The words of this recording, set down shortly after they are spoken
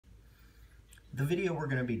The video we're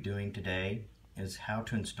going to be doing today is how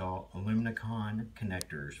to install ALUMICONN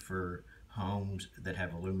connectors for homes that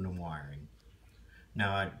have aluminum wiring.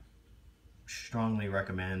 Now, I strongly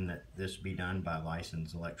recommend that this be done by a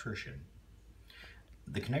licensed electrician.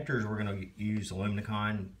 The connectors we're going to use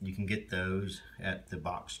ALUMICONN, you can get those at the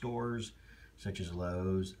box stores such as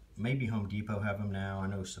Lowe's. Maybe Home Depot have them now. I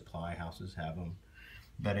know supply houses have them.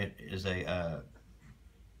 But it is a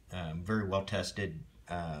very well tested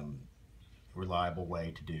reliable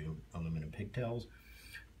way to do aluminum pigtails.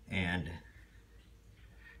 And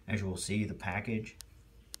as you will see, the package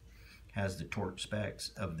has the torque specs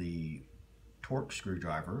of the torque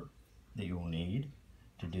screwdriver that you will need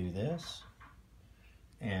to do this,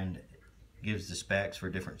 and gives the specs for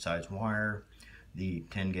different size wire, the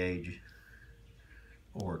 10 gauge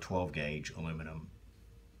or 12 gauge aluminum.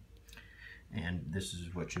 And this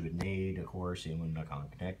is what you would need, of course, the ALUMICONN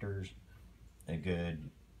connectors, a good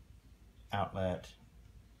outlet,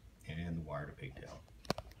 and the wire to pigtail.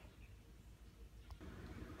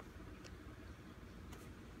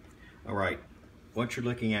 Alright, what you're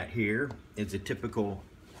looking at here is a typical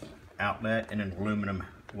outlet in an aluminum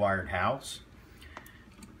wired house.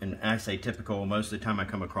 And I say typical, most of the time I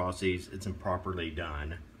come across these, it's improperly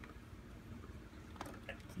done.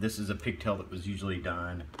 This is a pigtail that was usually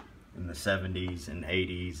done in the 70s and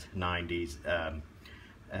 80s, 90s.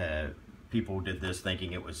 People did this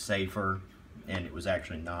thinking it was safer, and it was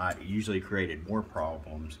actually not. It usually created more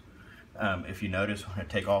problems. If you notice, when I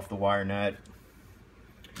take off the wire nut,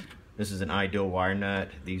 this is an ideal wire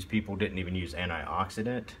nut. These people didn't even use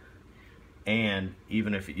antioxidant, and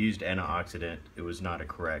even if it used antioxidant, it was not a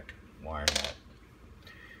correct wire nut.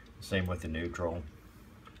 Same with the neutral.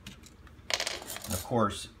 And of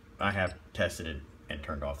course, I have tested it and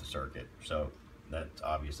turned off the circuit, so that's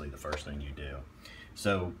obviously the first thing you do.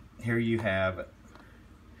 So here you have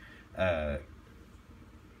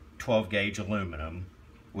 12 gauge aluminum,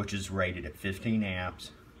 which is rated at 15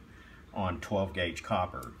 amps on 12 gauge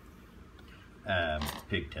copper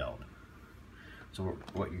pigtailed. So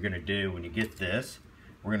what you're going to do when you get this,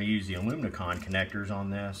 we're going to use the ALUMICONN connectors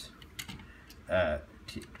on this to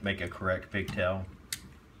make a correct pigtail.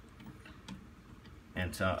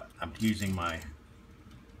 And so I'm using my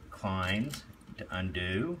Kleins to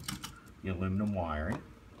undo the aluminum wiring.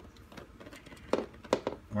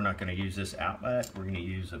 We're not going to use this outlet. We're going to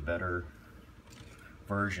use a better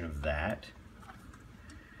version of that.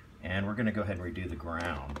 And we're going to go ahead and redo the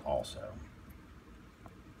ground also.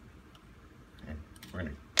 And we're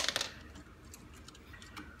going to,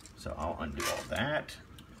 so I'll undo all that.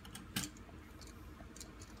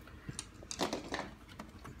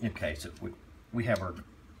 Okay, so we have our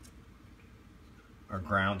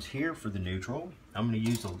grounds here for the neutral. I'm going to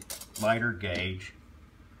use a lighter gauge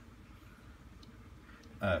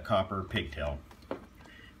copper pigtail,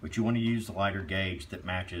 but you want to use the lighter gauge that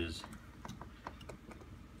matches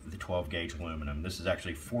the 12 gauge aluminum. This is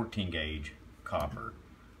actually 14 gauge copper.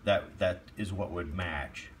 That is what would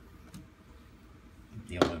match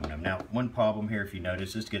the aluminum. Now, one problem here, if you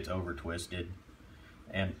notice, this gets over twisted,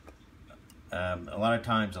 and a lot of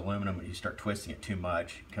times aluminum, when you start twisting it too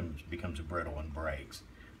much, becomes brittle and breaks.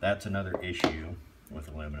 That's another issue with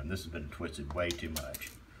aluminum. This has been twisted way too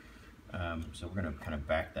much. So we're going to kind of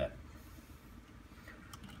back that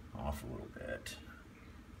off a little bit.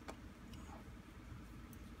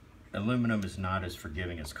 Aluminum is not as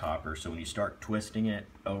forgiving as copper, so when you start twisting it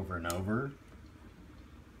over and over,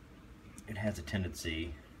 it has a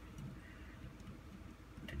tendency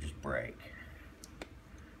to just break.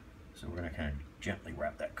 So we're going to kind of gently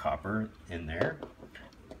wrap that copper in there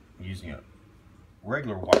using a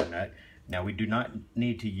regular wire nut. Now, we do not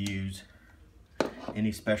need to use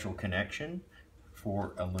any special connection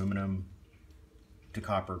for aluminum to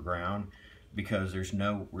copper ground, because there's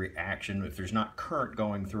no reaction. If there's not current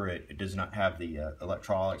going through it, it does not have the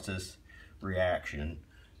electrolysis reaction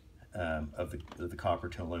of the copper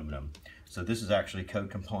to aluminum. So this is actually code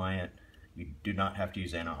compliant. You do not have to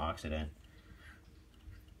use antioxidant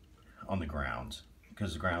on the grounds,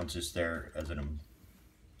 because the ground's just there as an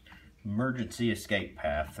emergency escape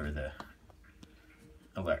path for the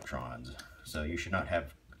electrons. So you should not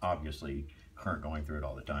have, obviously, current going through it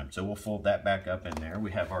all the time. So we'll fold that back up in there.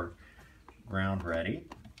 We have our ground ready.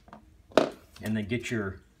 And then get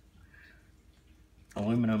your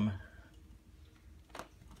aluminum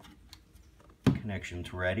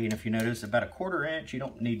connections ready. And if you notice, about a 1/4 inch, you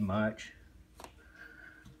don't need much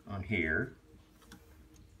on here.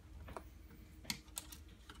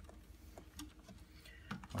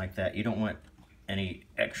 Like that. You don't want any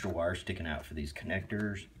extra wire sticking out for these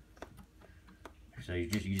connectors. So you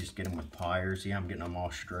just get them with pliers. See how I'm getting them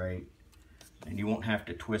all straight. And you won't have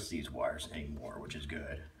to twist these wires anymore, which is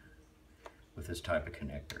good with this type of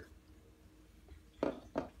connector.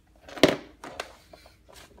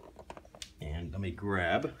 And let me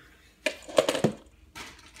grab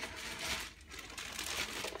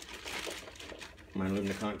my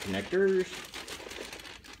ALUMICONN connectors.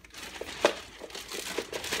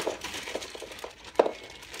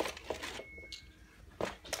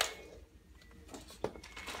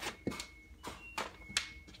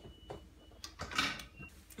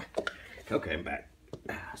 Okay, I'm back.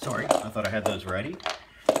 Sorry, I thought I had those ready.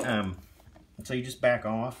 So you just back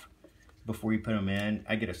off before you put them in.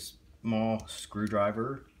 I get a small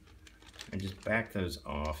screwdriver and just back those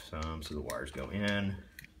off some so the wires go in.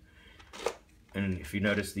 And if you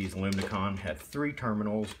notice, these ALUMICONN have 3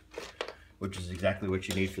 terminals, which is exactly what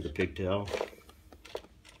you need for the pigtail.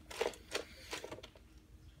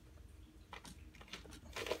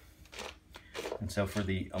 And so for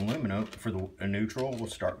the aluminum, for the neutral, we'll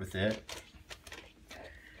start with it.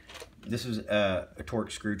 This is a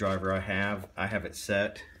torque screwdriver I have. I have it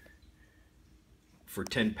set for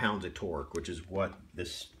 10 pounds of torque, which is what the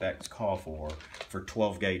specs call for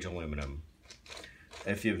 12 gauge aluminum.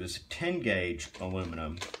 If it was 10 gauge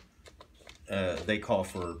aluminum, they call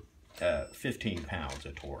for 15 pounds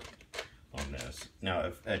of torque on this. Now,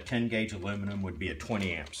 if a 10 gauge aluminum would be a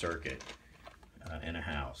 20 amp circuit in a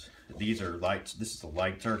house. These are lights. This is a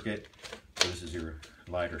light circuit. So this is your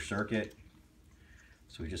lighter circuit.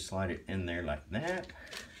 So we just slide it in there like that.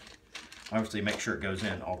 Obviously, make sure it goes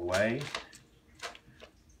in all the way.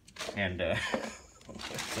 And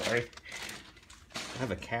sorry, I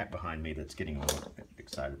have a cat behind me that's getting a little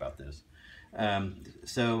excited about this.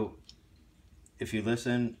 So if you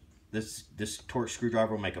listen, this torque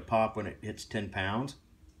screwdriver will make a pop when it hits 10 pounds.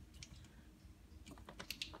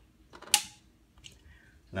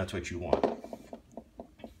 And that's what you want.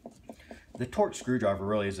 The torque screwdriver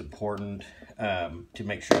really is important to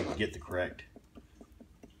make sure you get the correct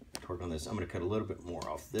torque on this. I'm going to cut a little bit more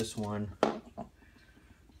off this one.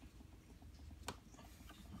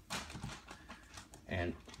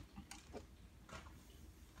 And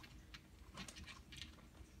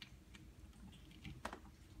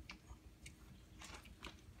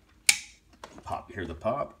pop, hear the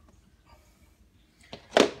pop.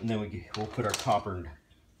 And then we'll put our copper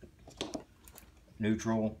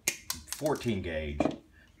neutral, 14 gauge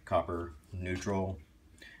copper neutral.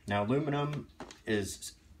 Now aluminum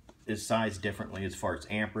is sized differently as far as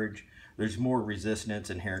amperage. There's more resistance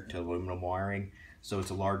inherent to aluminum wiring, so it's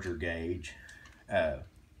a larger gauge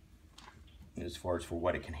as far as for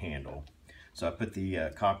what it can handle. So I put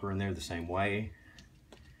the copper in there the same way.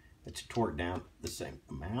 It's torqued down the same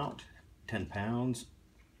amount, 10 pounds.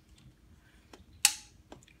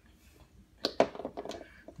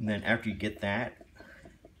 And then after you get that,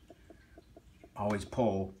 always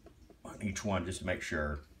pull on each one just to make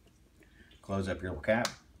sure. Close up your little cap,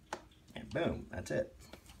 and boom, that's it.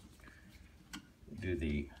 We'll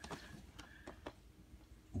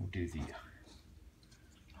do the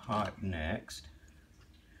hot next.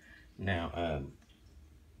 Now,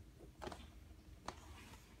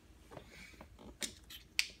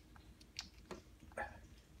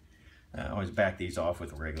 I always back these off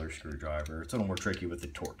with a regular screwdriver. It's a little more tricky with the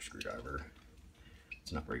torque screwdriver.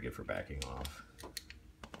 It's not very good for backing off.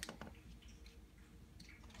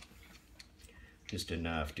 Just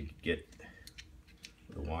enough to get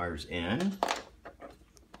the wires in.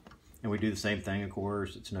 And we do the same thing, of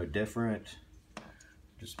course. It's no different.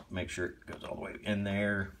 Just make sure it goes all the way in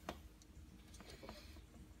there.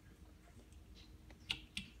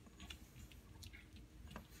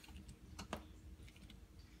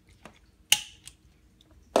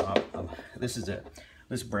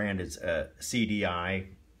 This brand is CDI.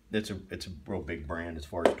 It's a real big brand as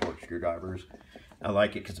far as torque screwdrivers. I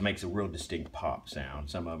like it because it makes a real distinct pop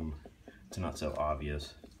sound. Some of them, it's not so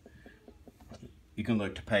obvious. You can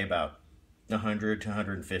look to pay about $100 to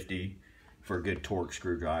 $150 for a good torque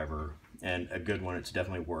screwdriver, and a good one. It's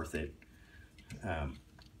definitely worth it.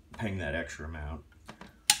 Paying that extra amount.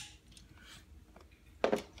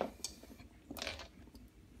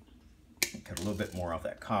 Cut a little bit more off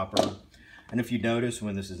that copper. And if you notice,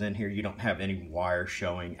 when this is in here, you don't have any wire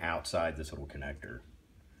showing outside this little connector,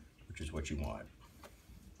 which is what you want.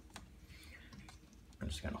 I'm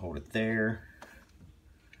just going to hold it there.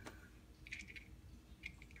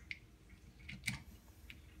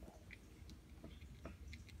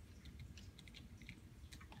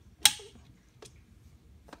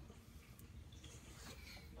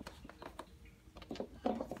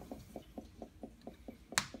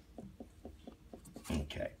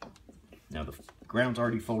 Okay. Now the ground's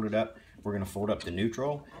already folded up. We're going to fold up the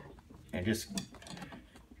neutral. and just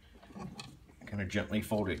kind of gently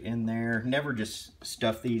fold it in there. Never just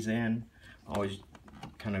stuff these in. Always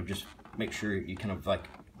kind of just make sure you kind of like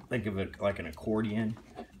think of it like an accordion.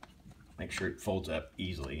 Make sure it folds up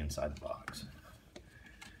easily inside the box.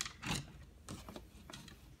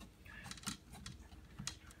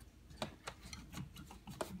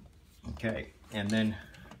 Okay, and then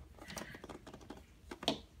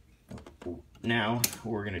now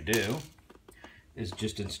what we're going to do is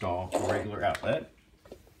just install a regular outlet.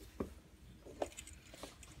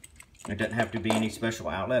 It doesn't have to be any special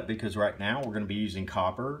outlet because right now we're going to be using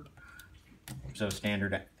copper. So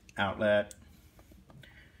standard outlet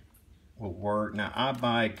will work. Now I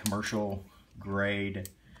buy commercial grade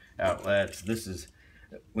outlets. This is,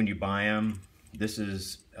 when you buy them, this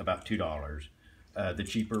is about $2. The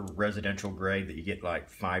cheaper residential grade that you get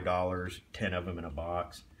like $5, 10 of them in a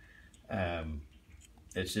box.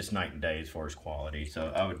 It's just night and day as far as quality.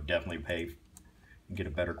 So I would definitely pay and get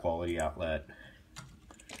a better quality outlet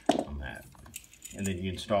on that. And then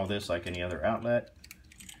you install this like any other outlet.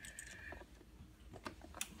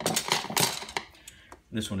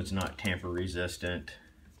 This one is not tamper resistant.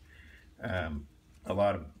 A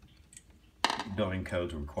lot of building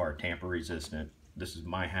codes require tamper resistant. This is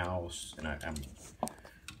my house, and I'm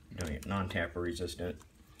doing it non-tamper resistant.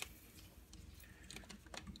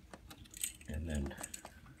 And then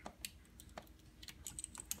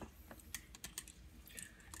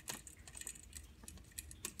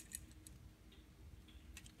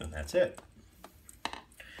that's it.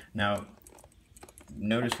 Now,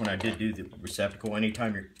 notice when I did do the receptacle,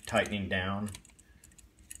 anytime you're tightening down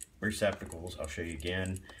receptacles, I'll show you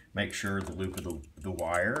again, make sure the loop of the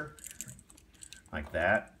wire, like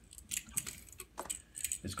that,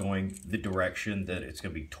 is going the direction that it's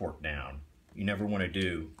going to be torqued down. You never want to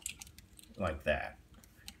do like that.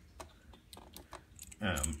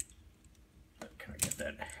 Can I get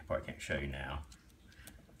that? I probably can't show you now.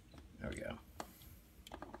 There we go.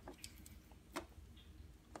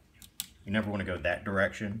 You never want to go that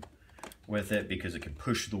direction with it because it can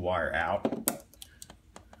push the wire out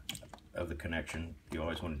of the connection. You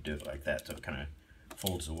always want to do it like that so it kind of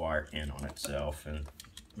folds the wire in on itself and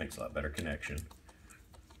makes a lot better connection.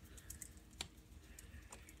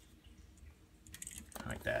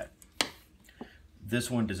 Like that.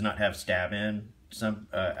 This one does not have stab in. Some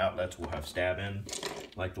outlets will have stab in,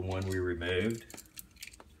 like the one we removed.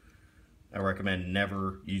 I recommend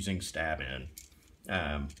never using stab in.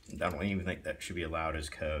 I don't even think that should be allowed as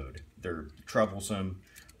code. They're troublesome,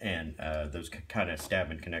 and those kind of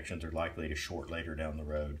stab-in connections are likely to short later down the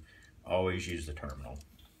road. Always use the terminal.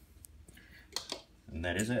 And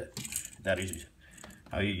that is it. That is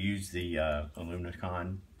how you use the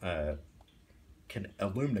ALUMICON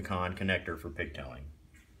connector for pigtailing.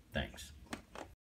 Thanks.